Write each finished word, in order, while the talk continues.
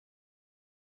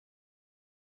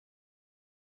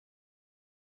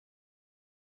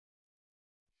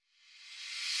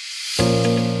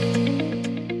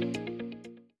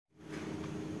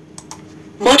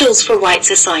fields for rights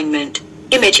assignment,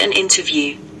 image and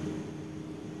interview.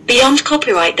 Beyond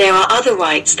copyright, there are other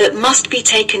rights that must be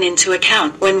taken into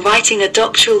account when writing a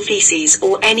doctoral thesis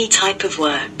or any type of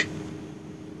work.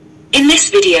 In this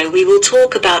video we will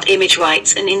talk about image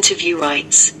rights and interview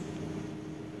rights.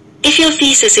 If your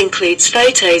thesis includes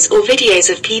photos or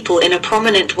videos of people in a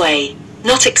prominent way,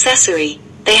 not accessory,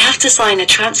 they have to sign a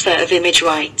transfer of image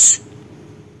rights.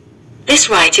 This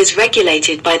right is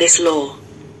regulated by this law.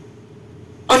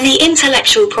 On the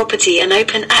Intellectual Property and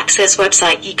Open Access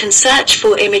website you can search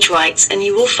for image rights and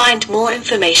you will find more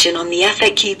information on the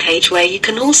FAQ page, where you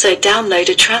can also download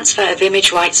a transfer of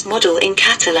image rights model in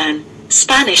Catalan,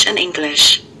 Spanish and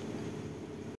English.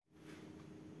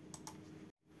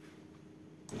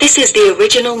 This is the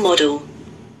original model.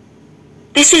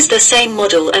 This is the same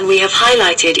model, and we have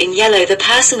highlighted in yellow the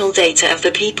personal data of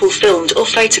the people filmed or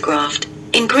photographed,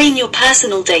 in green your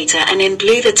personal data, and in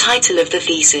blue the title of the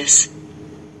thesis.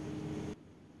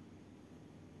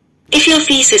 If your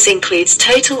thesis includes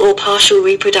total or partial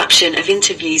reproduction of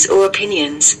interviews or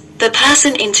opinions, the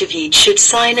person interviewed should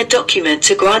sign a document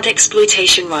to grant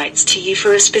exploitation rights to you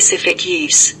for a specific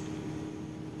use.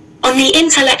 On the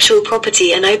Intellectual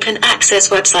Property and Open Access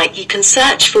website you can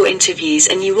search for interviews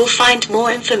and you will find more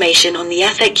information on the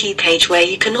FAQ page, where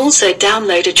you can also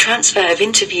download a transfer of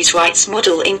interviews rights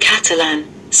model in Catalan,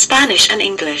 Spanish and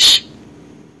English.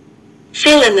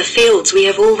 Fill in the fields we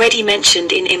have already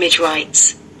mentioned in image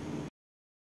rights.